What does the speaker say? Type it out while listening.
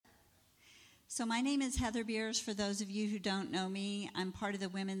So my name is Heather Beers. For those of you who don't know me, I'm part of the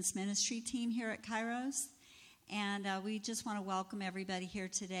women's ministry team here at Kairos. And we just want to welcome everybody here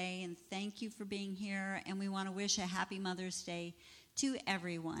today and thank you for being here. And we want to wish a happy Mother's Day to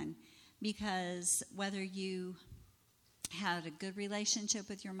everyone, because whether you had a good relationship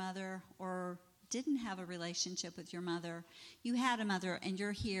with your mother or didn't have a relationship with your mother, you had a mother and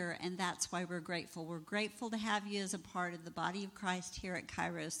you're here, and that's why we're grateful. We're grateful to have you as a part of the body of Christ here at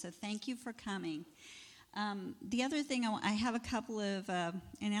Kairos, so thank you for coming. The other thing, I have a couple of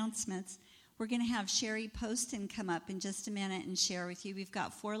announcements. We're going to have Shari Poston come up in just a minute and share with you. We've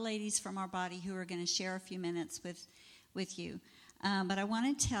got 4 ladies from our body who are going to share a few minutes with you. But I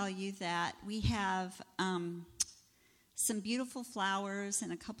want to tell you that we have some beautiful flowers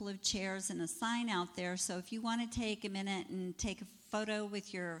and a couple of chairs and a sign out there. So if you want to take a minute and take a photo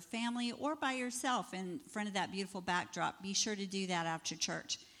with your family or by yourself in front of that beautiful backdrop, be sure to do that after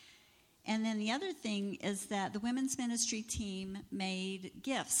church. And then the other thing is that the women's ministry team made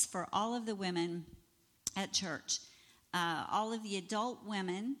gifts for all of the women at church. All of the adult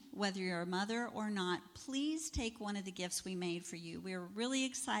women, whether you're a mother or not, please take one of the gifts we made for you. We're really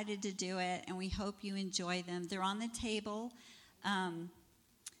excited to do it, and we hope you enjoy them. They're on the table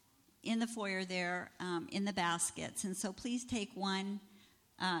in the foyer there in the baskets. And so please take one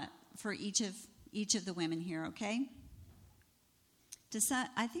for each of the women here, okay?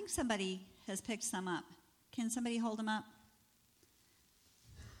 I think somebody has picked some up. Can somebody hold them up?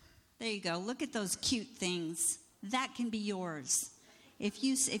 There you go. Look at those cute things. That can be yours. If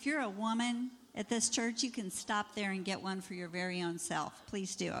you're a woman at this church, you can stop there and get one for your very own self.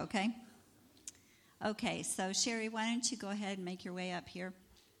 Please do, okay? Okay, so Shari, why don't you go ahead and make your way up here?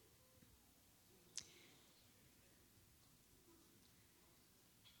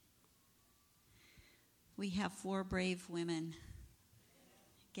 We have 4 brave women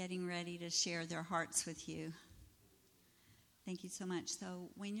getting ready to share their hearts with you. Thank you so much.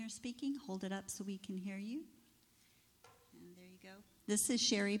 So when you're speaking, hold it up so we can hear you. And there you go. This is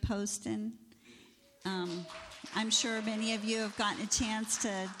Shari Poston. I'm sure many of you have gotten a chance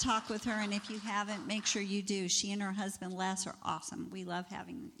to talk with her, and if you haven't, make sure you do. She and her husband Les are awesome. We love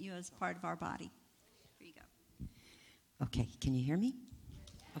having you as part of our body. Here you go. Okay, can you hear me?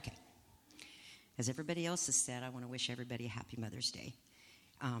 Okay. As everybody else has said, I want to wish everybody a happy Mother's Day.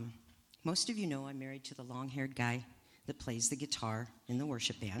 Most of you know I'm married to the long-haired guy that plays the guitar in the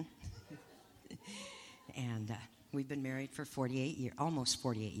worship band. And we've been married for almost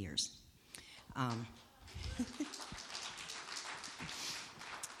 48 years.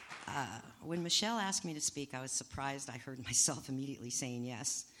 When Michelle asked me to speak, I was surprised. I heard myself immediately saying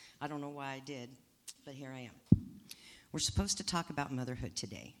yes. I don't know why I did, but here I am. We're supposed to talk about motherhood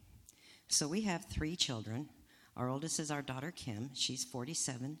today. So we have 3 children. Our oldest is our daughter, Kim. She's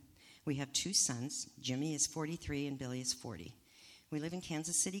 47. We have 2 sons. Jimmy is 43 and Billy is 40. We live in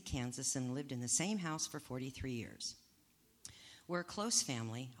Kansas City, Kansas, and lived in the same house for 43 years. We're a close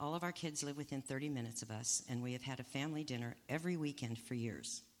family. All of our kids live within 30 minutes of us, and we have had a family dinner every weekend for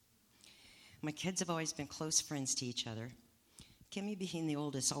years. My kids have always been close friends to each other. Kimmy, being the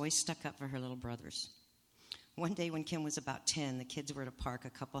oldest, always stuck up for her little brothers. One day when Kim was about 10, the kids were at a park a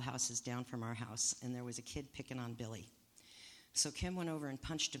couple houses down from our house, and there was a kid picking on Billy. So Kim went over and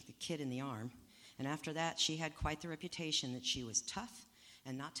punched the kid in the arm, and after that, she had quite the reputation that she was tough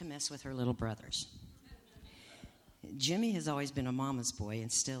and not to mess with her little brothers. Jimmy has always been a mama's boy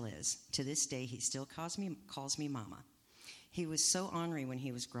and still is. To this day, he still calls me mama. He was so ornery when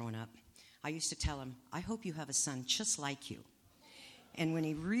he was growing up. I used to tell him, I hope you have a son just like you. And when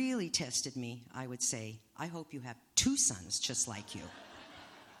he really tested me, I would say, I hope you have 2 sons just like you.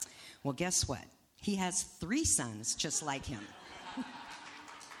 Well, guess what? He has 3 sons just like him.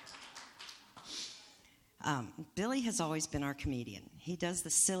 Billy has always been our comedian. He does the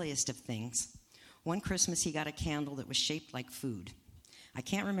silliest of things. One Christmas, he got a candle that was shaped like food. I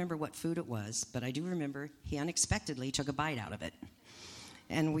can't remember what food it was, but I do remember he unexpectedly took a bite out of it.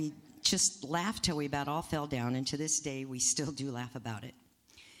 And we just laughed till we about all fell down, and to this day, we still do laugh about it.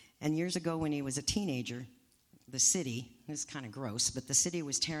 And years ago, when he was a teenager, the city, it was kind of gross, but the city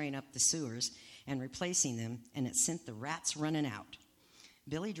was tearing up the sewers and replacing them, and it sent the rats running out.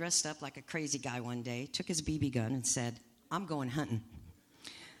 Billy dressed up like a crazy guy one day, took his BB gun, and said, I'm going hunting.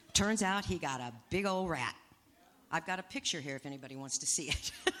 Turns out he got a big old rat. I've got a picture here if anybody wants to see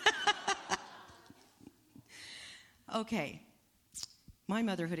it. Okay. My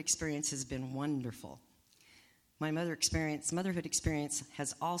motherhood experience has been wonderful. My motherhood experience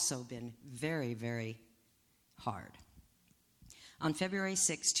has also been very, very hard. On February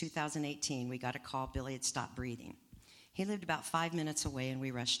 6, 2018, we got a call Billy had stopped breathing. He lived about 5 minutes away, and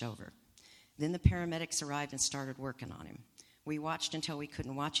we rushed over. Then the paramedics arrived and started working on him. We watched until we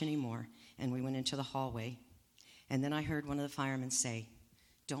couldn't watch anymore, and we went into the hallway. And then I heard one of the firemen say,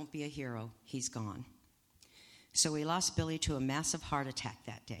 "Don't be a hero, he's gone." So we lost Billy to a massive heart attack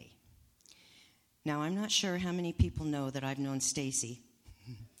that day. Now, I'm not sure how many people know that I've known Stacy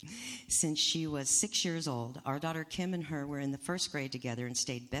since she was 6 years old. Our daughter Kim and her were in the first grade together and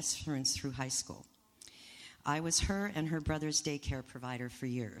stayed best friends through high school. I was her and her brother's daycare provider for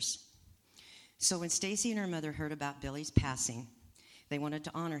years. So when Stacy and her mother heard about Billy's passing, they wanted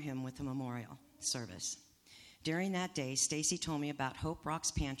to honor him with a memorial service. During that day, Stacy told me about Hope Rocks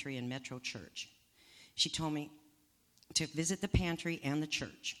Pantry and Metro Church. She told me to visit the pantry and the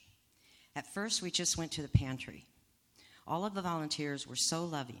church. At first, we just went to the pantry. All of the volunteers were so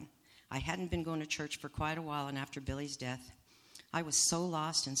loving. I hadn't been going to church for quite a while, and after Billy's death, I was so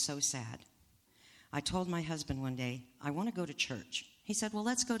lost and so sad. I told my husband one day, "I want to go to church." He said, "Well,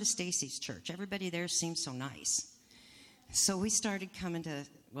 let's go to Stacy's church. Everybody there seems so nice." So we started coming to, it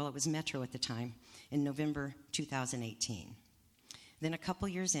was Metro at the time, in November 2018. Then a couple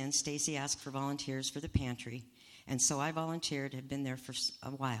years in, Stacy asked for volunteers for the pantry, and so I volunteered, had been there for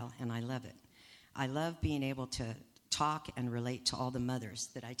a while, and I love it. I love being able to talk and relate to all the mothers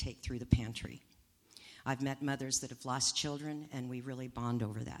that I take through the pantry. I've met mothers that have lost children, and we really bond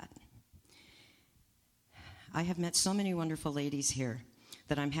over that. I have met so many wonderful ladies here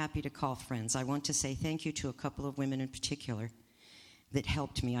that I'm happy to call friends. I want to say thank you to a couple of women in particular that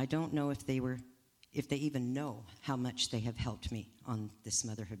helped me. I don't know if they even know how much they have helped me on this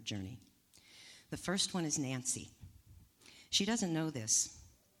motherhood journey. The first one is Nancy. She doesn't know this,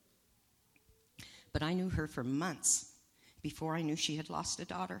 but I knew her for months before I knew she had lost a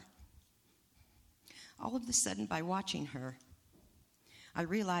daughter. All of a sudden, by watching her, I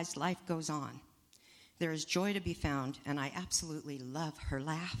realized life goes on. There is joy to be found, and I absolutely love her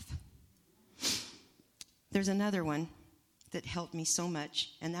laugh. There's another one that helped me so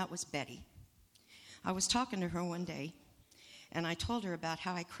much, and that was Betty. I was talking to her one day, and I told her about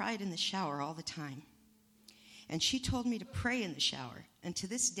how I cried in the shower all the time. And she told me to pray in the shower, and to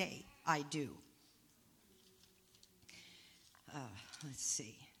this day, I do. Let's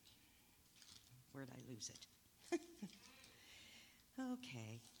see. Where'd I lose it?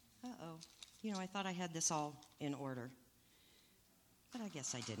 Okay. Uh-oh. I thought I had this all in order, but I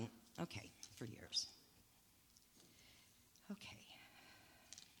guess I didn't. Okay, for years. Okay.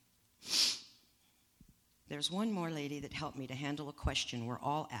 There's one more lady that helped me to handle a question we're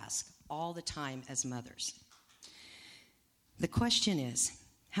all asked all the time as mothers. The question is,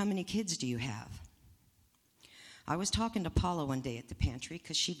 how many kids do you have? I was talking to Paula one day at the pantry,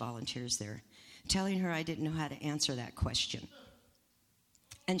 because she volunteers there, telling her I didn't know how to answer that question.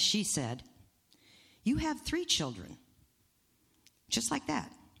 And she said, "You have 3 children." Just like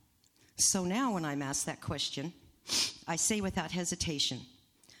that. So now when I'm asked that question, I say without hesitation,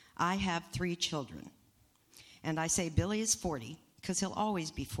 I have 3 children. And I say Billy is 40, because he'll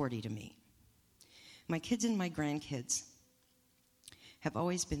always be 40 to me. My kids and my grandkids have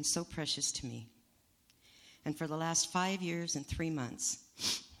always been so precious to me. And for the last 5 years and 3 months,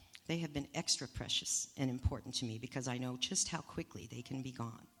 they have been extra precious and important to me, because I know just how quickly they can be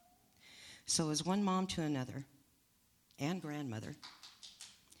gone. So as one mom to another, and grandmother,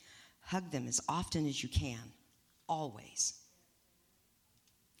 hug them as often as you can, always.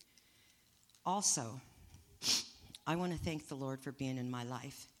 Also, I want to thank the Lord for being in my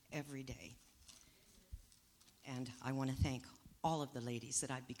life every day. And I want to thank all of the ladies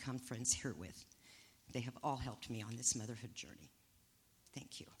that I've become friends here with. They have all helped me on this motherhood journey.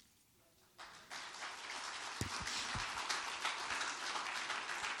 Thank you.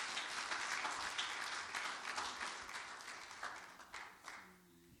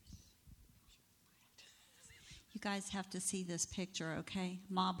 You guys have to see this picture, okay?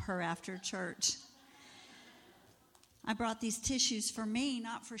 Mob her after church. I brought these tissues for me,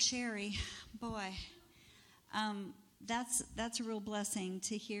 not for Shari. Boy, that's a real blessing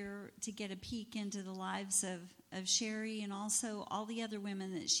to get a peek into the lives of Shari and also all the other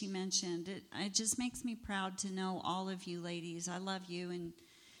women that she mentioned. It just makes me proud to know all of you ladies. I love you, and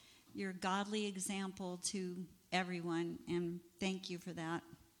you're a godly example to everyone, and thank you for that.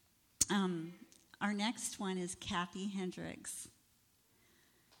 Our next one is Kathy Hendrix.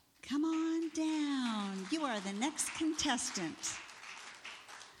 Come on down. You are the next contestant.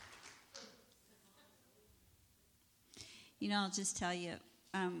 I'll just tell you,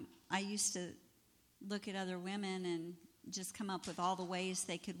 I used to look at other women and just come up with all the ways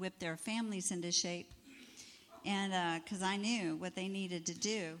they could whip their families into shape, and because I knew what they needed to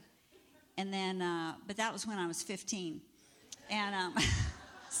do. And then, but that was when I was 15. And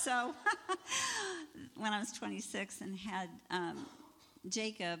So when I was 26 and had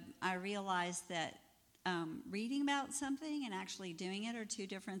Jacob, I realized that reading about something and actually doing it are two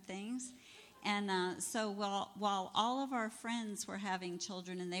different things. And so while all of our friends were having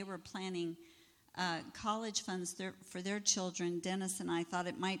children and they were planning college funds for their children, Dennis and I thought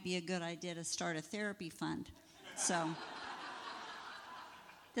it might be a good idea to start a therapy fund. So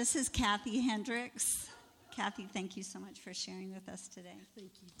this is Kathy Hendrix. Kathy, thank you so much for sharing with us today.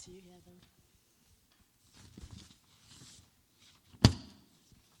 Thank you too, Heather.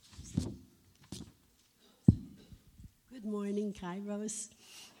 Good morning, Kairos.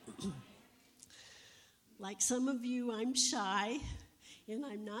 Like some of you, I'm shy, and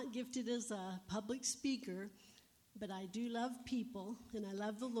I'm not gifted as a public speaker, but I do love people, and I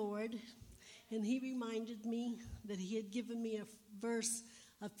love the Lord. And he reminded me that he had given me a verse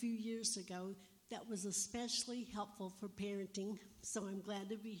a few years ago that was especially helpful for parenting, so I'm glad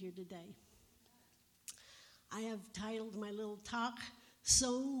to be here today. I have titled my little talk,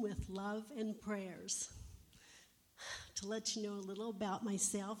 Sown with Love and Prayers. To let you know a little about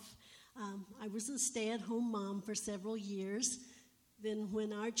myself, I was a stay-at-home mom for several years. Then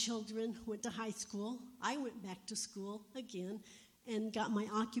when our children went to high school, I went back to school again and got my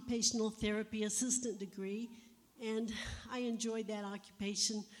occupational therapy assistant degree, and I enjoyed that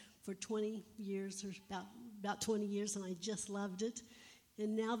occupation for 20 years, or about 20 years, and I just loved it.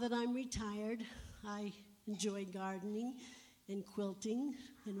 And now that I'm retired, I enjoy gardening and quilting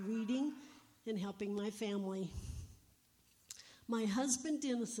and reading and helping my family. My husband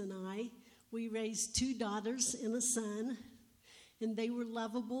Dennis and I, we raised 2 daughters and a son, and they were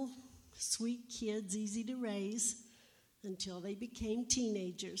lovable, sweet kids, easy to raise, until they became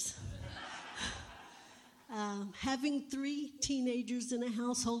teenagers. Having 3 teenagers in a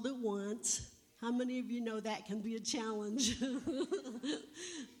household at once, how many of you know that can be a challenge?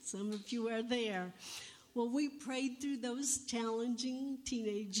 Some of you are there. Well, we prayed through those challenging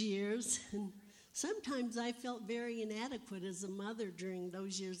teenage years, and sometimes I felt very inadequate as a mother during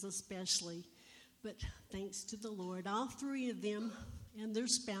those years especially. But thanks to the Lord, all 3 of them and their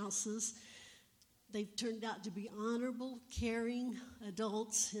spouses, they've turned out to be honorable, caring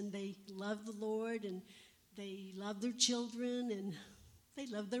adults, and they love the Lord, and they love their children, and they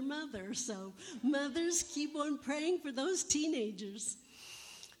love their mother. So mothers, keep on praying for those teenagers.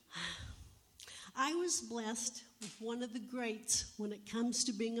 I was blessed with one of the greats when it comes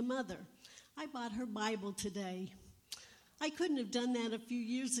to being a mother. I bought her Bible today. I couldn't have done that a few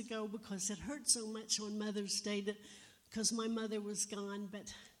years ago because it hurt so much on Mother's Day because my mother was gone,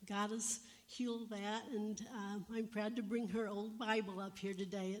 but God has healed that, and I'm proud to bring her old Bible up here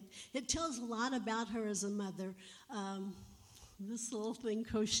today. It tells a lot about her as a mother. This little thing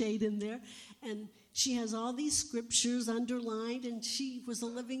crocheted in there, and she has all these scriptures underlined, and she was a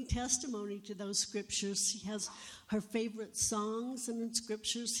living testimony to those scriptures. She has her favorite songs and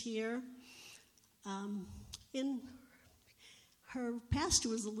scriptures here. And her pastor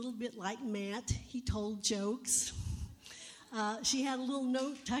was a little bit like Matt. He told jokes. She had a little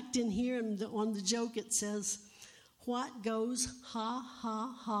note tucked in here, and on the joke it says, "What goes ha,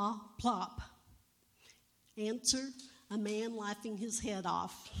 ha, ha, plop?" Answer, a man laughing his head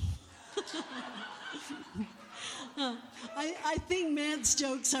off. I think Matt's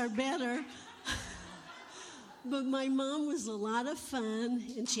jokes are better. But my mom was a lot of fun,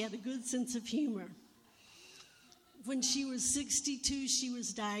 and she had a good sense of humor. When she was 62, she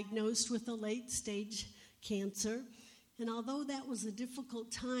was diagnosed with a late-stage cancer. And although that was a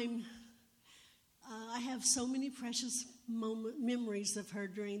difficult time, I have so many precious memories of her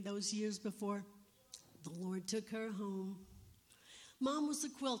during those years before the Lord took her home. Mom was a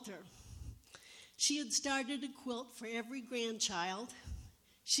quilter. She had started a quilt for every grandchild.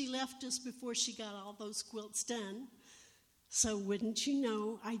 She left us before she got all those quilts done. So wouldn't you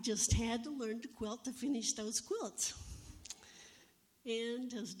know, I just had to learn to quilt to finish those quilts.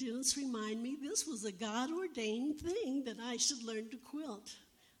 And as Dennis reminded me, this was a God-ordained thing that I should learn to quilt.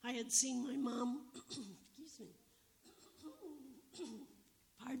 I had seen my mom, excuse me,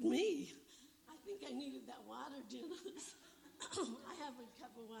 pardon me. I think I needed that water, Dennis. I have a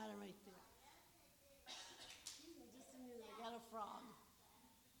cup of water right there. Just a minute, I got a frog.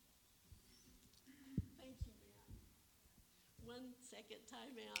 Thank you, ma'am. 1 second,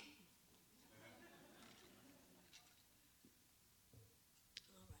 time out.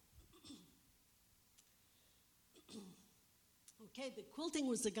 Okay, the quilting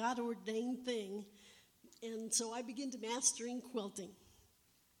was a God-ordained thing, and so I began to mastering quilting.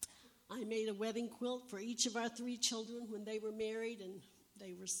 I made a wedding quilt for each of our 3 children when they were married, and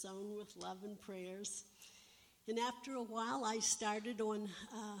they were sewn with love and prayers. And after a while, I started on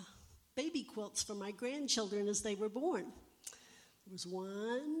baby quilts for my grandchildren as they were born. It was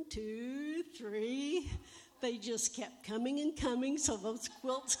 1, 2, 3. They just kept coming and coming, so those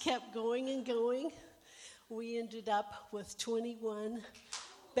quilts kept going and going. We ended up with 21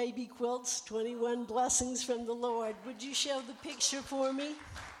 baby quilts, 21 blessings from the Lord. Would you show the picture for me?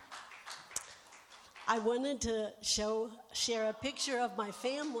 I wanted to share a picture of my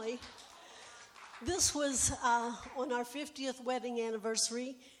family. This was on our 50th wedding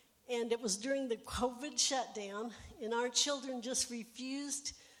anniversary, and it was during the COVID shutdown, and our children just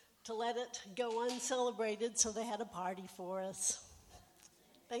refused to let it go uncelebrated, so they had a party for us.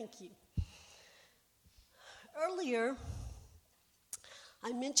 Thank you. Earlier,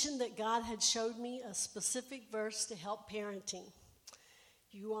 I mentioned that God had showed me a specific verse to help parenting.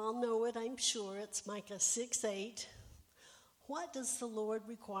 You all know it, I'm sure. It's Micah 6:8. What does the Lord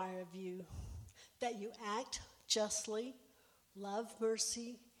require of you? That you act justly, love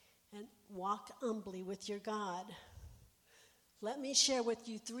mercy, and walk humbly with your God. Let me share with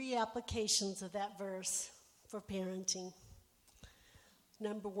you 3 applications of that verse for parenting.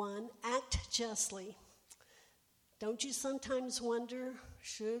 Number 1, act justly. Don't you sometimes wonder,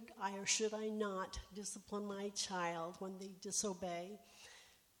 should I or should I not discipline my child when they disobey?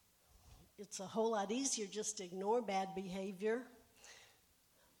 It's a whole lot easier just to ignore bad behavior.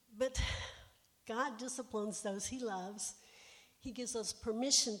 But God disciplines those he loves. He gives us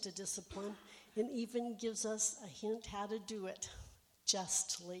permission to discipline and even gives us a hint how to do it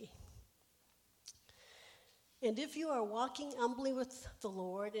justly. And if you are walking humbly with the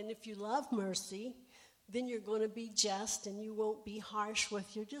Lord, and if you love mercy, then you're going to be just and you won't be harsh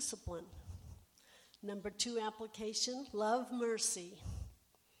with your discipline. Number 2 application, love mercy.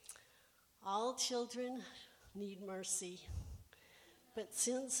 All children need mercy. But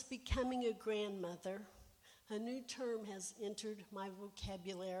since becoming a grandmother, a new term has entered my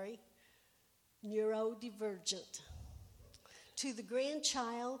vocabulary, neurodivergent. To the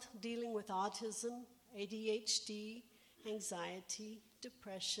grandchild dealing with autism, ADHD, anxiety,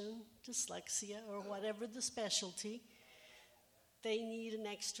 depression, dyslexia, or whatever the specialty, they need an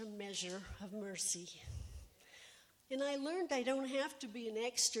extra measure of mercy. And I learned I don't have to be an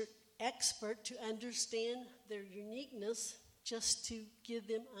expert to understand their uniqueness, just to give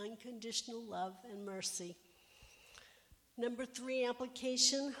them unconditional love and mercy. Number 3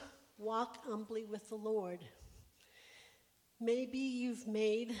 application, walk humbly with the Lord. Maybe you've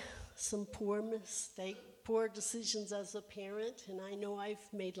made some poor decisions as a parent, and I know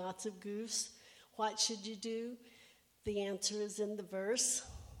I've made lots of goofs. What should you do? The answer is in the verse.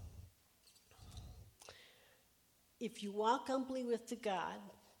 If you walk humbly with God,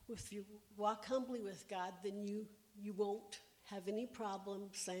 then you won't have any problem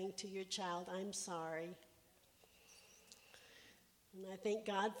saying to your child, I'm sorry. And I thank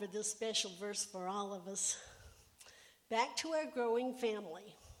God for this special verse for all of us. Back to our growing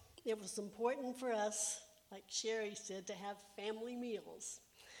family. It was important for us, like Shari said, to have family meals.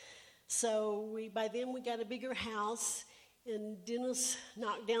 So by then we got a bigger house, and Dennis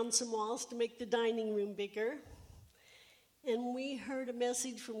knocked down some walls to make the dining room bigger. And we heard a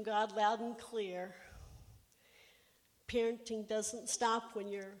message from God loud and clear. Parenting doesn't stop when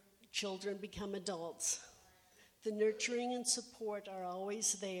your children become adults. The nurturing and support are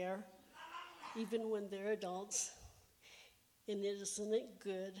always there, even when they're adults. And isn't it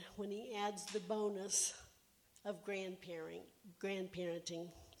good when he adds the bonus of grandparenting,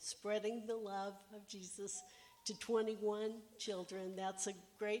 spreading the love of Jesus to 21 children. That's a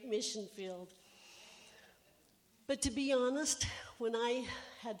great mission field. But to be honest, when I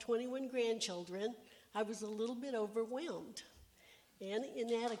had 21 grandchildren, I was a little bit overwhelmed and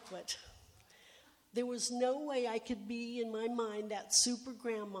inadequate. There was no way I could be, in my mind, that super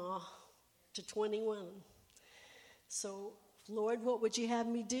grandma to 21. So, Lord, what would you have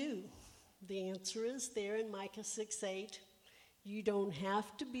me do? The answer is there in Micah 6:8. You don't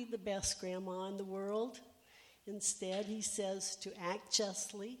have to be the best grandma in the world. Instead, he says to act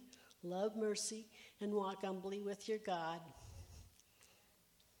justly, love mercy, and walk humbly with your God.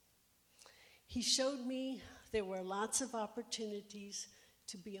 He showed me there were lots of opportunities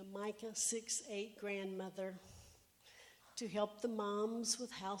to be a Micah 6:8 grandmother, to help the moms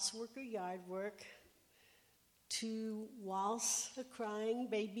with housework or yard work, to waltz a crying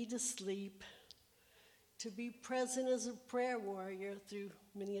baby to sleep, to be present as a prayer warrior through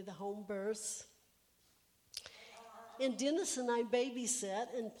many of the home births. And Dennis and I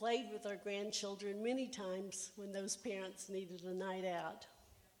babysat and played with our grandchildren many times when those parents needed a night out.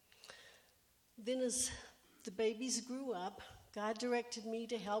 Then as the babies grew up, God directed me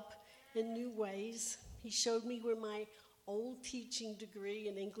to help in new ways, He showed me where my old teaching degree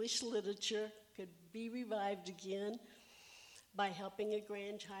in English literature could be revived again by helping a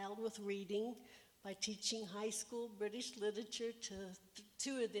grandchild with reading, by teaching high school British literature to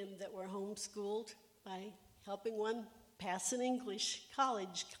two of them that were homeschooled, by helping one pass an English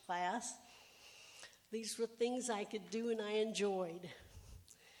college class. These were things I could do and I enjoyed.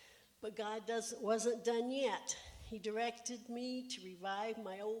 But God wasn't done yet. He directed me to revive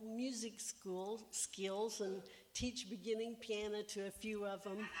my old music school skills and teach beginning piano to a few of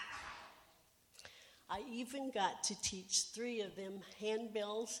them. I even got to teach 3 of them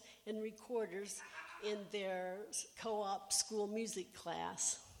handbells and recorders in their co-op school music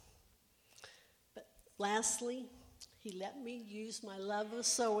class. But lastly, he let me use my love of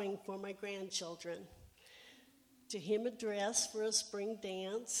sewing for my grandchildren. To hem a dress for a spring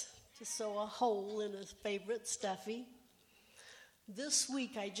dance, to sew a hole in a favorite stuffy. This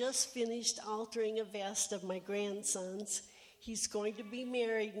week I just finished altering a vest of my grandson's. He's going to be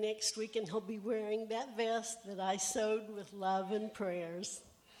married next week, and he'll be wearing that vest that I sewed with love and prayers.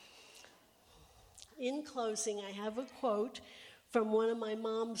 In closing, I have a quote from one of my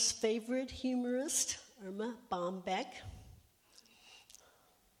mom's favorite humorists, Irma Bombeck.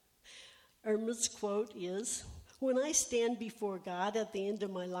 Irma's quote is, "When I stand before God at the end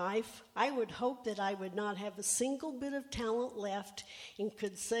of my life, I would hope that I would not have a single bit of talent left and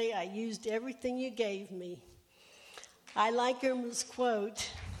could say I used everything you gave me." I like Irma's quote,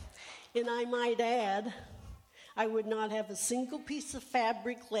 and I might add, I would not have a single piece of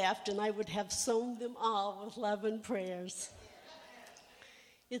fabric left, and I would have sewn them all with love and prayers.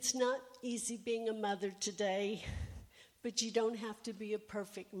 It's not easy being a mother today, but you don't have to be a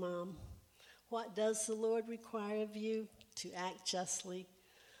perfect mom. What does the Lord require of you? To act justly,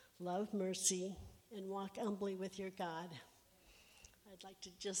 love mercy, and walk humbly with your God. I'd like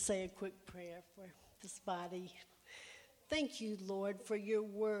to just say a quick prayer for this body. Thank you, Lord, for your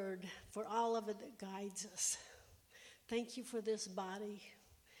word, for all of it that guides us. Thank you for this body.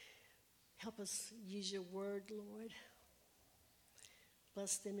 Help us use your word, Lord.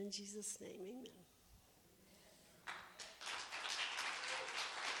 Bless them in Jesus' name, amen.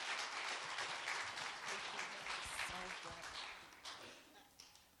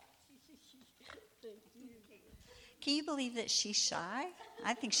 Can you believe that she's shy?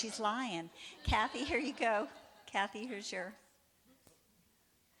 I think she's lying. Kathy, here you go. Kathy, here's your.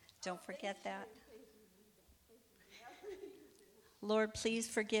 Don't forget that. Lord, please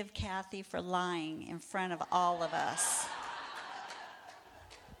forgive Kathy for lying in front of all of us.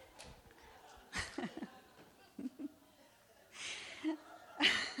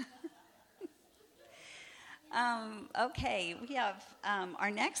 Okay, we have our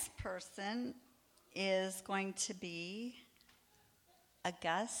next person is going to be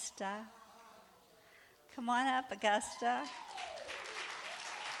Augusta. Come on up, Augusta.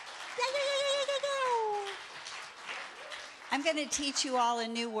 I'm going to teach you all a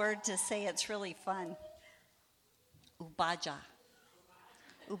new word to say. It's really fun. Ugbajah.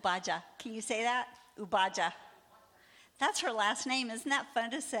 Ugbajah. Can you say that? Ugbajah. That's her last name. Isn't that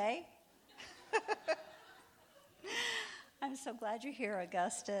fun to say? I'm so glad you're here,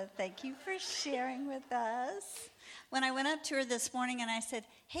 Augusta. Thank you for sharing with us. When I went up to her this morning and I said,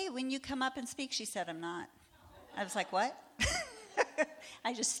 "Hey, when you come up and speak," she said, "I'm not." I was like, "What?"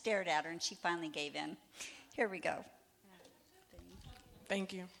 I just stared at her and she finally gave in. Here we go.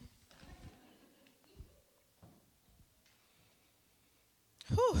 Thank you.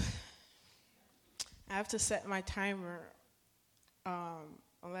 Whew. I have to set my timer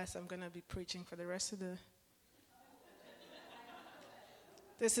unless I'm going to be preaching for the rest of the...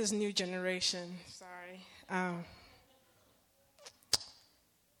 This is new generation, sorry.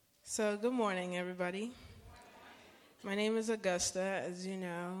 So good morning, everybody. My name is Augusta, as you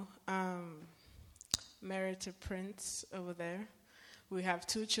know. Married to Prince over there. We have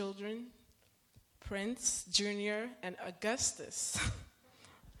 2 children, Prince Jr. and Augustus.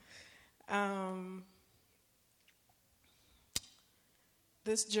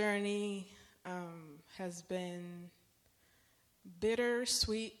 This journey has been bitter,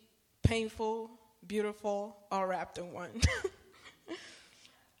 sweet, painful, beautiful, all wrapped in one.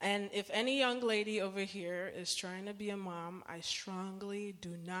 And if any young lady over here is trying to be a mom, I strongly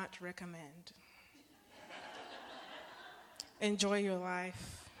do not recommend. Enjoy your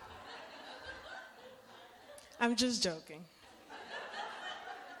life. I'm just joking.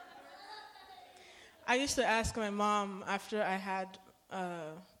 I used to ask my mom after I had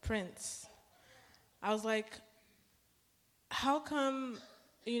Prince, I was like, how come,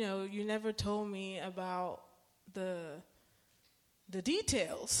 you never told me about the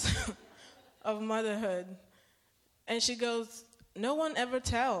details? of motherhood. And she goes, no one ever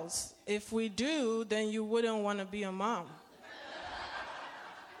tells. If we do, then you wouldn't want to be a mom.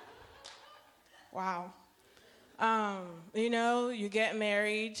 Wow. You get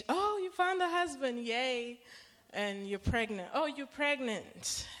married. Oh, you found a husband. Yay. And you're pregnant. Oh, you're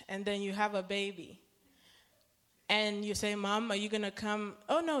pregnant. And then you have a baby. And you say, Mom, are you going to come?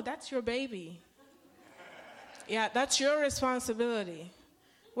 Oh, no, that's your baby. Yeah, that's your responsibility.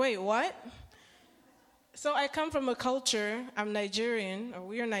 Wait, what? So I come from a culture, I'm Nigerian, or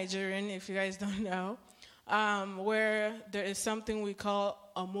we are Nigerian, if you guys don't know, where there is something we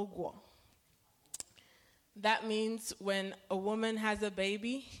call amugwo. That means when a woman has a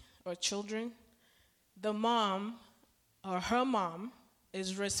baby or children, the mom or her mom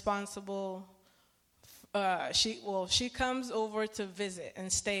is responsible. She comes over to visit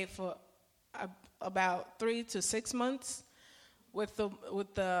and stay for about 3 to 6 months with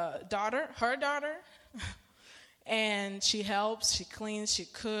the daughter, her daughter, and she helps, she cleans, she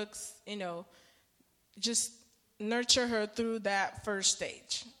cooks, just nurture her through that first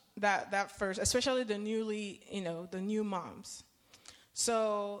stage, that first, especially the new moms.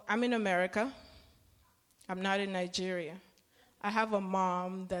 So I'm in America. I'm not in Nigeria. I have a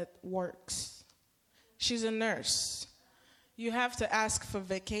mom that works. She's a nurse. You have to ask for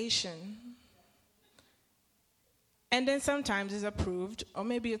vacation. And then sometimes it's approved, or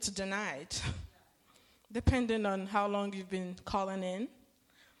maybe it's denied, depending on how long you've been calling in.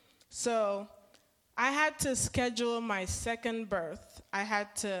 So I had to schedule my second birth. I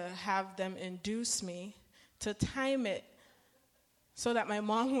had to have them induce me to time it so that my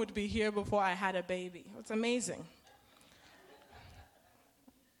mom would be here before I had a baby. It's amazing.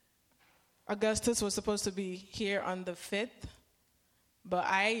 Augustus was supposed to be here on the 5th, but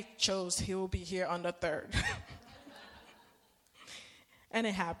I chose he will be here on the 3rd. And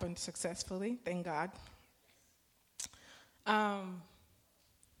it happened successfully, thank God. I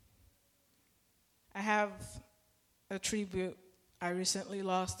have a tribute. I recently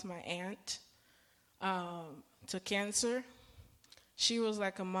lost my aunt to cancer. She was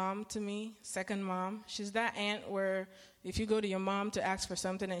like a mom to me, second mom. She's that aunt where if you go to your mom to ask for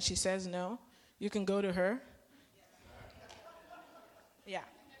something and she says no, you can go to her. Yeah.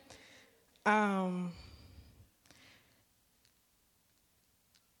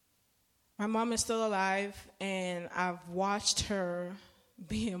 My mom is still alive, and I've watched her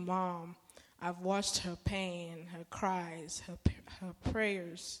be a mom. I've watched her pain, her cries, her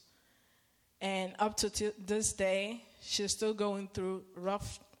prayers. And up to this day, she's still going through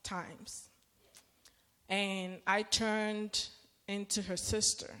rough times. And I turned into her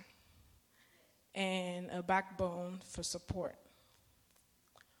sister and a backbone for support.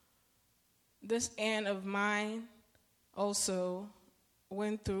 This aunt of mine also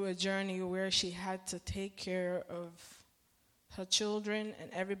went through a journey where she had to take care of her children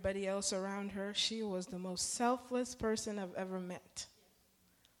and everybody else around her. She was the most selfless person I've ever met.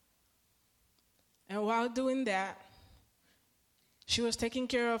 And while doing that, she was taking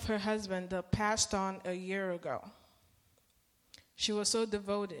care of her husband that passed on a year ago. She was so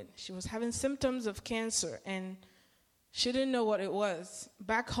devoted. She was having symptoms of cancer, and she didn't know what it was.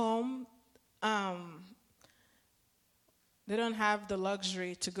 Back home, they don't have the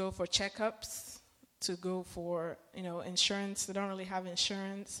luxury to go for checkups, to go for, insurance. They don't really have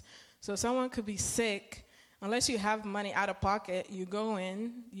insurance. So someone could be sick. Unless you have money out of pocket, you go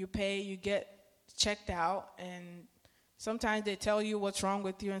in, you pay, you get checked out, and sometimes they tell you what's wrong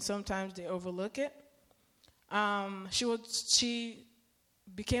with you, and sometimes they overlook it. She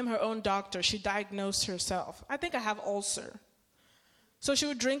became her own doctor. She diagnosed herself. I think I have ulcer. So she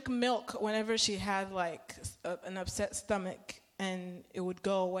would drink milk whenever she had an upset stomach, and it would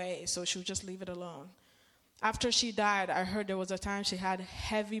go away. So she would just leave it alone. After she died, I heard there was a time she had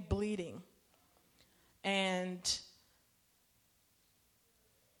heavy bleeding. And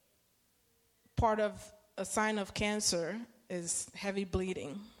part of a sign of cancer is heavy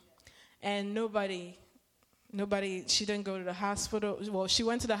bleeding. And she didn't go to the hospital. Well, she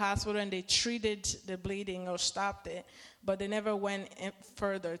went to the hospital and they treated the bleeding or stopped it, but they never went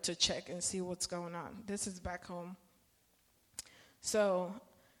further to check and see what's going on. This is back home. So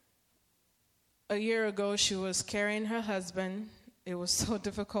a year ago, she was carrying her husband. It was so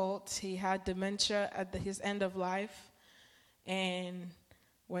difficult. He had dementia at his end of life. And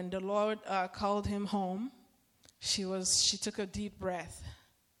when the Lord called him home, she took a deep breath.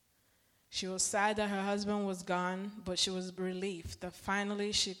 She was sad that her husband was gone, but she was relieved that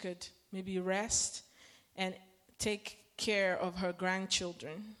finally she could maybe rest and take care of her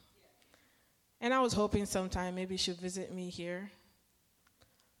grandchildren. And I was hoping sometime maybe she'll visit me here.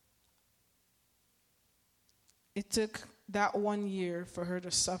 it took that 1 year for her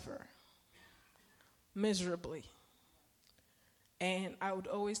to suffer miserably. And I would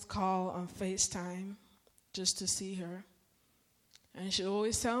always call on FaceTime just to see her. And she'd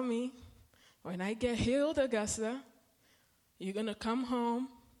always tell me, when I get healed, Augusta, you're going to come home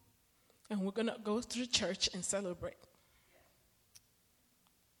and we're going to go to the church and celebrate.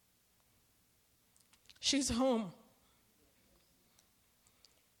 She's home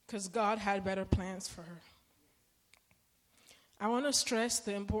because God had better plans for her. I want to stress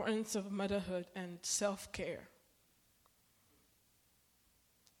the importance of motherhood and self-care.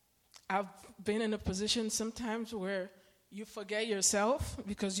 I've been in a position sometimes where you forget yourself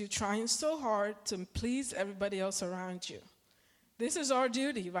because you're trying so hard to please everybody else around you. This is our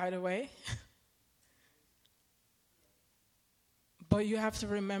duty, by the way. But you have to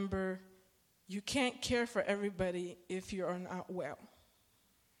remember, you can't care for everybody if you are not well.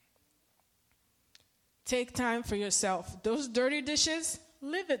 Take time for yourself. Those dirty dishes,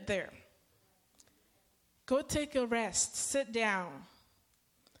 leave it there. Go take a rest. Sit down.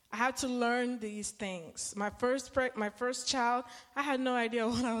 I had to learn these things. My first child, I had no idea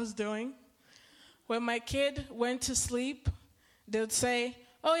what I was doing. When my kid went to sleep, they'd say,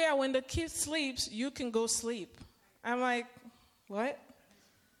 oh yeah, when the kid sleeps, you can go sleep. I'm like, what?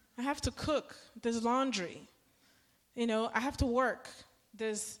 I have to cook. There's laundry. I have to work.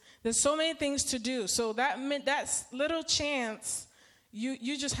 There's so many things to do. So that's little chance.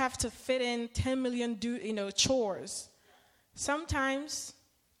 You just have to fit in 10 million chores. Sometimes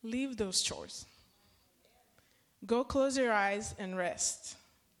leave those chores. Go close your eyes and rest.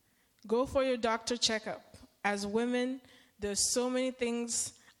 Go for your doctor checkup. As women, there's so many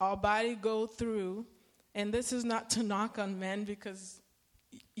things our body go through, and this is not to knock on men because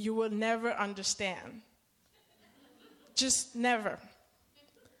you will never understand. Just never.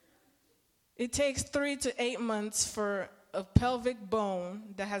 It takes 3 to 8 months for a pelvic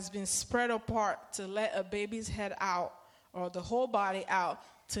bone that has been spread apart to let a baby's head out or the whole body out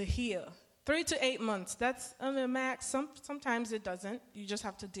to heal. 3 to 8 months. That's the max. Sometimes it doesn't. You just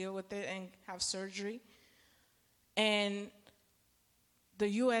have to deal with it and have surgery. And the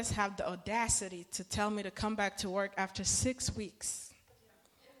U.S. have the audacity to tell me to come back to work after 6 weeks.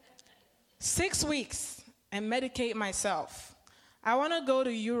 6 weeks and medicate myself. I want to go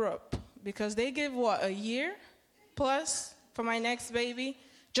to Europe because they give, a year plus for my next baby?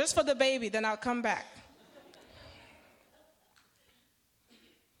 Just for the baby, then I'll come back.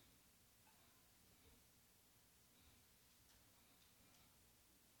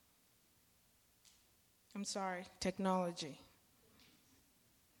 I'm sorry, technology.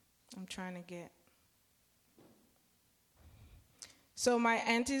 I'm trying to get. So my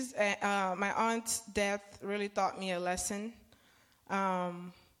aunt's death really taught me a lesson.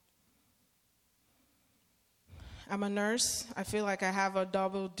 I'm a nurse. I feel like I have a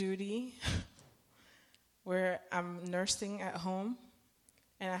double duty where I'm nursing at home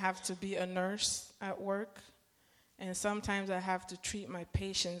and I have to be a nurse at work. And sometimes I have to treat my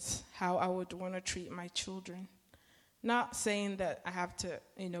patients how I would want to treat my children. Not saying that I have to,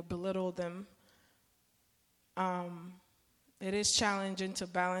 belittle them. It is challenging to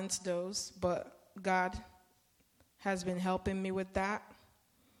balance those, but God has been helping me with that.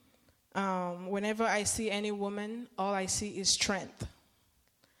 Whenever I see any woman, all I see is strength.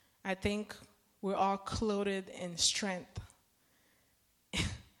 I think we're all clothed in strength.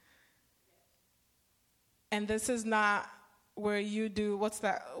 And this is not where you do, what's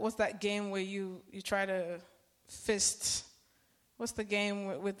that game where you try to fist? What's the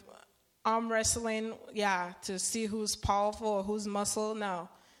game with arm wrestling? Yeah, to see who's powerful or who's muscle. No,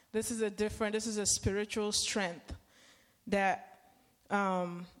 this is a spiritual strength that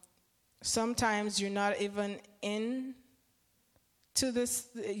sometimes you're not even in to this,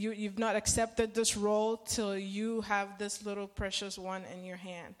 you've not accepted this role till you have this little precious one in your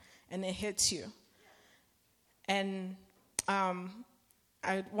hand and it hits you. And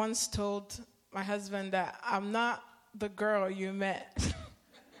I once told my husband that I'm not the girl you met.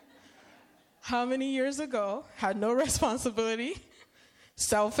 How many years ago, had no responsibility,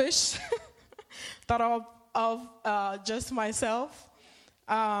 selfish, thought of just myself.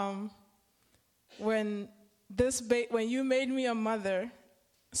 When you made me a mother,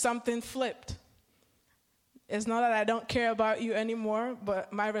 something flipped. It's not that I don't care about you anymore,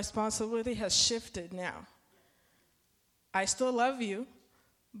 but my responsibility has shifted now. I still love you,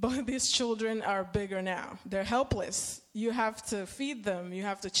 but these children are bigger now. They're helpless. You have to feed them. You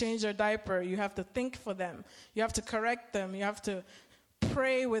have to change their diaper. You have to think for them. You have to correct them. You have to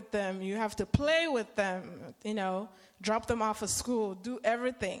pray with them. You have to play with them, drop them off of school, do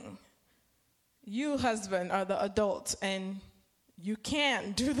everything. you, husband, are the adult, and you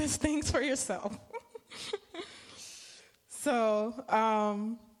can't do these things for yourself. So,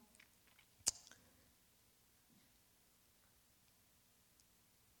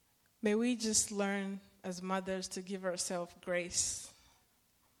 may we just learn as mothers to give ourselves grace.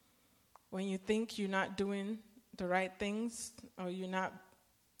 When you think you're not doing the right things, or you're not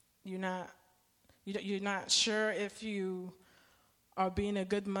sure if you are being a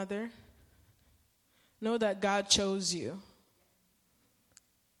good mother, know that God chose you.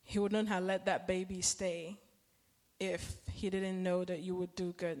 He wouldn't have let that baby stay if he didn't know that you would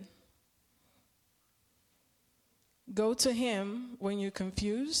do good. Go to him when you're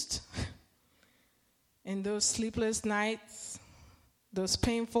confused, in those sleepless nights, those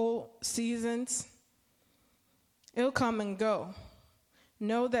painful seasons. It'll come and go.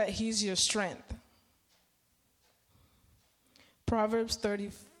 Know that he's your strength. Proverbs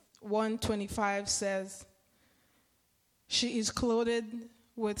 31:25 says, she is clothed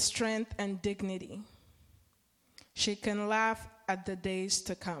with strength and dignity. She can laugh at the days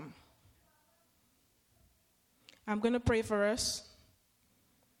to come. I'm going to pray for us.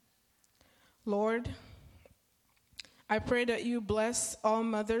 Lord, I pray that you bless all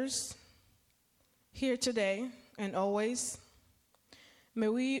mothers here today and always. May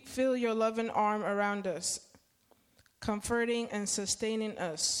we feel your loving arm around us, comforting and sustaining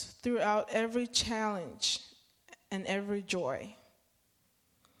us throughout every challenge and every joy.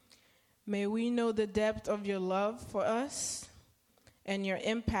 May we know the depth of your love for us and your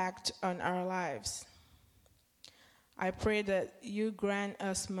impact on our lives. I pray that you grant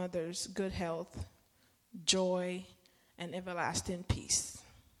us mothers good health, joy, and everlasting peace.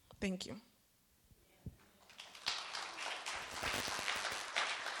 Thank you.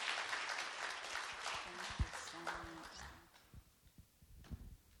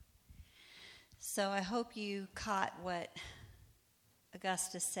 So I hope you caught what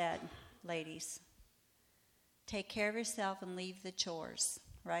Augusta said, ladies. Take care of yourself and leave the chores,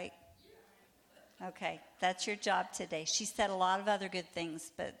 right? Okay, that's your job today. She said a lot of other good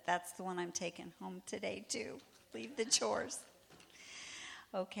things, but that's the one I'm taking home today too. Leave the chores.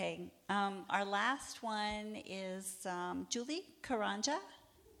 Okay, our last one is Julie Karanja.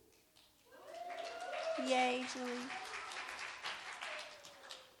 Yay, Julie.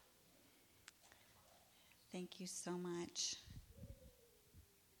 Thank you so much.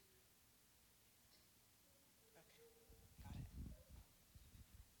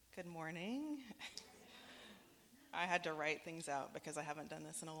 Good morning. I had to write things out because I haven't done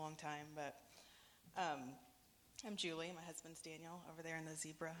this in a long time, but I'm Julie. My husband's Daniel over there in the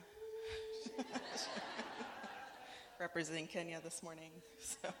zebra. Representing Kenya this morning.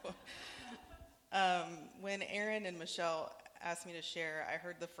 So, when Aaron and Michelle asked me to share, I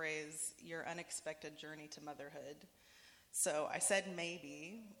heard the phrase, your unexpected journey to motherhood. So I said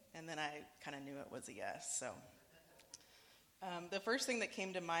maybe, and then I kind of knew it was a yes. So the first thing that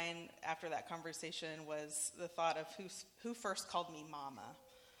came to mind after that conversation was the thought of who first called me mama.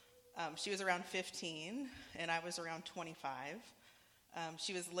 She was around 15, and I was around 25.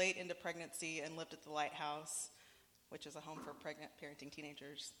 She was late into pregnancy and lived at the Lighthouse, which is a home for pregnant parenting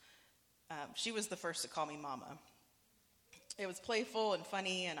teenagers. She was the first to call me mama. It was playful and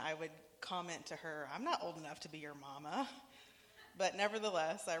funny, and I would comment to her, I'm not old enough to be your mama. But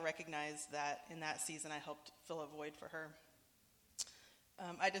nevertheless, I recognized that in that season I helped fill a void for her.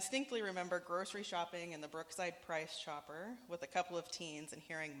 I distinctly remember grocery shopping in the Brookside Price Chopper with a couple of teens and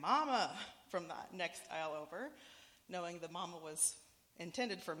hearing mama from the next aisle over, knowing the mama was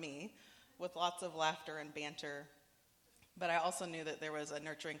intended for me, with lots of laughter and banter. But I also knew that there was a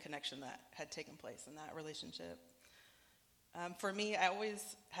nurturing connection that had taken place in that relationship. For me, I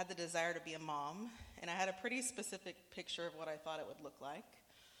always had the desire to be a mom, and I had a pretty specific picture of what I thought it would look like.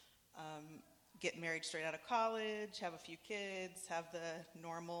 Get married straight out of college, have a few kids, have the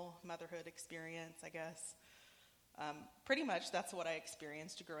normal motherhood experience, I guess. Pretty much that's what I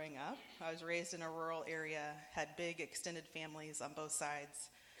experienced growing up. I was raised in a rural area, had big extended families on both sides,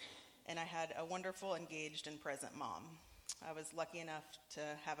 and I had a wonderful, engaged, and present mom. I was lucky enough to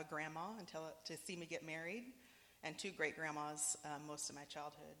have a grandma to see me get married, and two great-grandmas most of my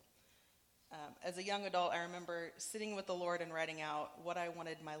childhood. As a young adult, I remember sitting with the Lord and writing out what I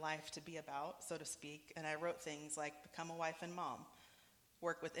wanted my life to be about, so to speak, and I wrote things like become a wife and mom,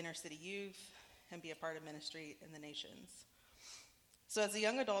 work with inner city youth, and be a part of ministry in the nations. So as a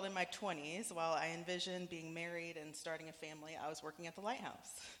young adult in my 20s, while I envisioned being married and starting a family, I was working at the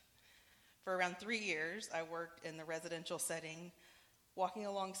Lighthouse. For around 3 years, I worked in the residential setting, walking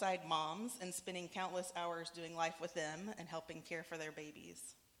alongside moms and spending countless hours doing life with them and helping care for their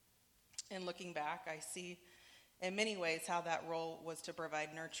babies. And looking back, I see in many ways how that role was to provide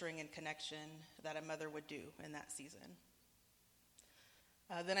nurturing and connection that a mother would do in that season.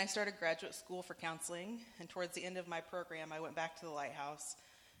 Then I started graduate school for counseling, and towards the end of my program, I went back to the Lighthouse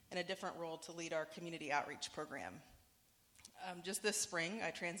in a different role to lead our community outreach program. Just this spring,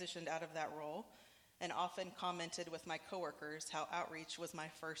 I transitioned out of that role and often commented with my coworkers how outreach was my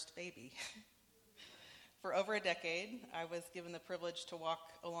first baby. For over a decade, I was given the privilege to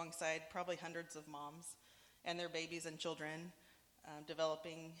walk alongside probably hundreds of moms and their babies and children,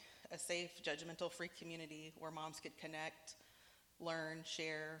 developing a safe, judgmental-free community where moms could connect, learn,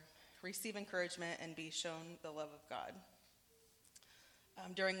 share, receive encouragement, and be shown the love of God.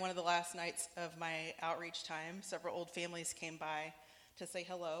 During one of the last nights of my outreach time, several old families came by to say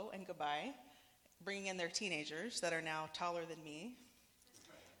hello and goodbye, bringing in their teenagers that are now taller than me.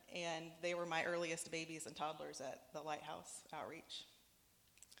 And they were my earliest babies and toddlers at the Lighthouse outreach.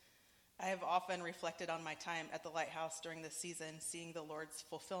 I have often reflected on my time at the Lighthouse during this season, seeing the Lord's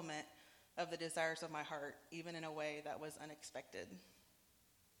fulfillment of the desires of my heart, even in a way that was unexpected.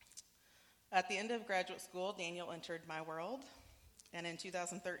 At the end of graduate school, Daniel entered my world, and in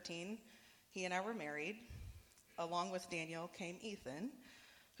 2013, he and I were married. Along with Daniel came Ethan,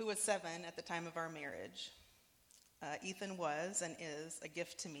 who was 7 at the time of our marriage. Ethan was and is a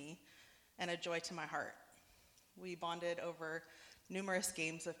gift to me and a joy to my heart. We bonded over numerous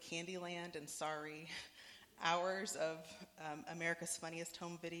games of Candyland and Sorry, hours of America's Funniest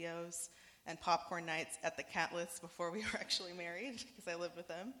Home Videos, and popcorn nights at the Catless before we were actually married, because I lived with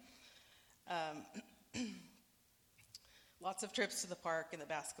them. Lots of trips to the park and the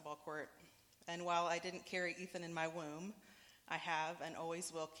basketball court. And while I didn't carry Ethan in my womb, I have and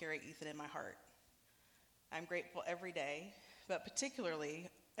always will carry Ethan in my heart. I'm grateful every day, but particularly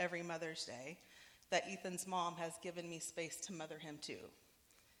every Mother's Day, that Ethan's mom has given me space to mother him too.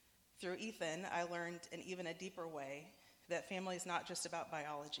 Through Ethan, I learned in even a deeper way that family is not just about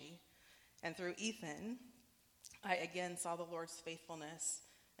biology. And through Ethan, I again saw the Lord's faithfulness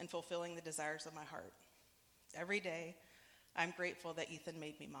in fulfilling the desires of my heart. Every day, I'm grateful that Ethan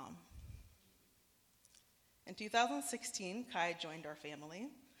made me mom. In 2016, Kai joined our family.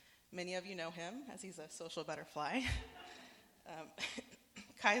 Many of you know him, as he's a social butterfly.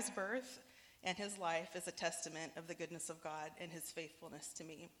 Kai's birth and his life is a testament of the goodness of God and his faithfulness to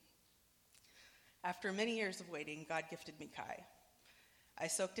me. After many years of waiting, God gifted me Kai. I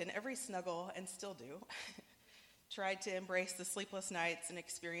soaked in every snuggle, and still do. Tried to embrace the sleepless nights and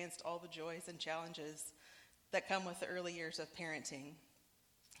experienced all the joys and challenges that come with the early years of parenting.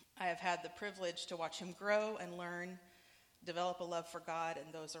 I have had the privilege to watch him grow and learn, develop a love for God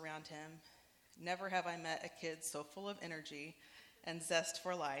and those around him. Never have I met a kid so full of energy and zest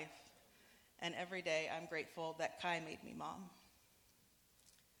for life. And every day I'm grateful that Kai made me mom.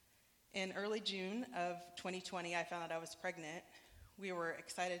 In early June of 2020, I found out I was pregnant. We were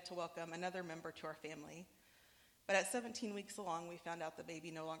excited to welcome another member to our family. But at 17 weeks along, we found out the baby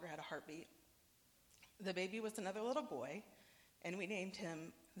no longer had a heartbeat. The baby was another little boy, and we named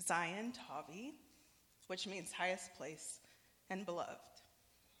him Zion Tavi, which means highest place and beloved.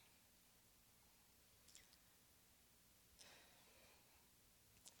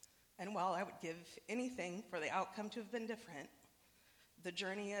 And while I would give anything for the outcome to have been different, the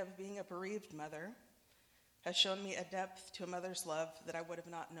journey of being a bereaved mother has shown me a depth to a mother's love that I would have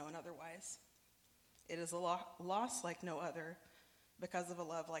not known otherwise. It is a loss like no other because of a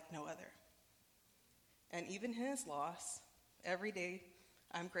love like no other. And even in his loss, every day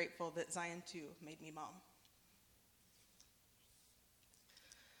I'm grateful that Zion too made me mom.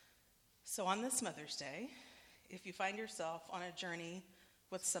 So on this Mother's Day, if you find yourself on a journey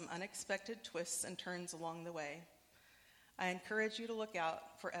with some unexpected twists and turns along the way, I encourage you to look out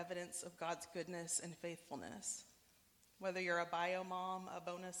for evidence of God's goodness and faithfulness. Whether you're a bio mom, a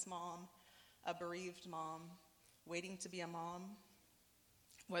bonus mom, a bereaved mom, waiting to be a mom,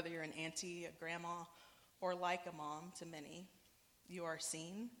 whether you're an auntie, a grandma, or like a mom to many, you are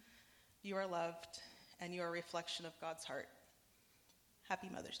seen, you are loved, and you are a reflection of God's heart. Happy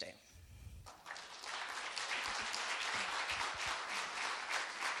Mother's Day.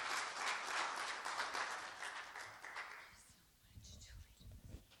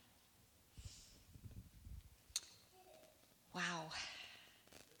 Wow.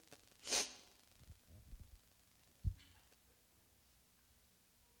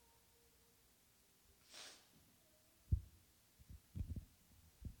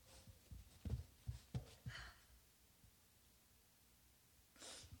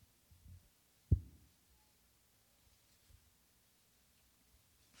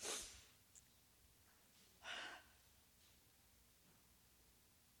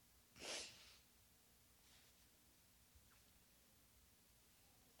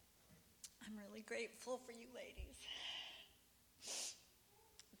 really grateful for you ladies.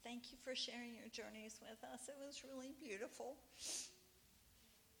 Thank you for sharing your journeys with us. It was really beautiful.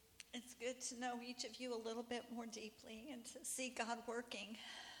 It's good to know each of you a little bit more deeply and to see God working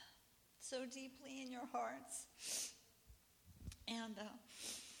so deeply in your hearts. And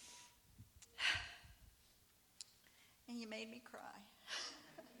you made me cry.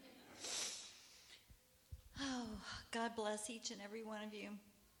 Oh, God bless each and every one of you.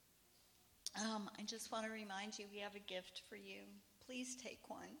 I just want to remind you we have a gift for you. Please take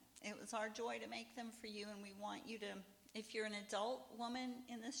one. It was our joy to make them for you, and we want you to, if you're an adult woman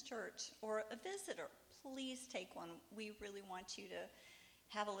in this church or a visitor, please take one. We really want you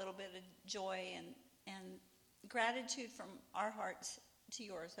to have a little bit of joy and gratitude from our hearts to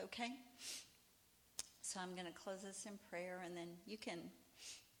yours, okay? So I'm going to close this in prayer, and then you can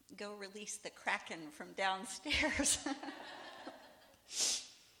go release the Kraken from downstairs.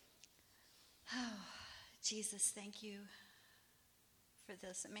 Oh, Jesus, thank you for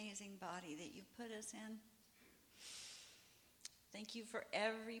this amazing body that you put us in. Thank you for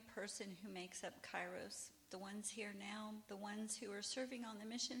every person who makes up Kairos, the ones here now, the ones who are serving on the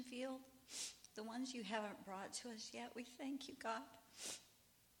mission field, the ones you haven't brought to us yet. We thank you, God.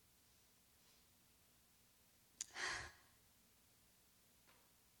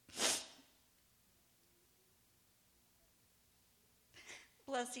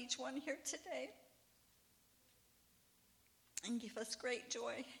 Bless each one here today and give us great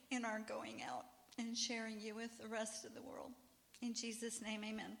joy in our going out and sharing you with the rest of the world. In Jesus' name,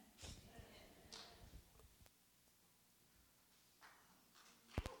 amen.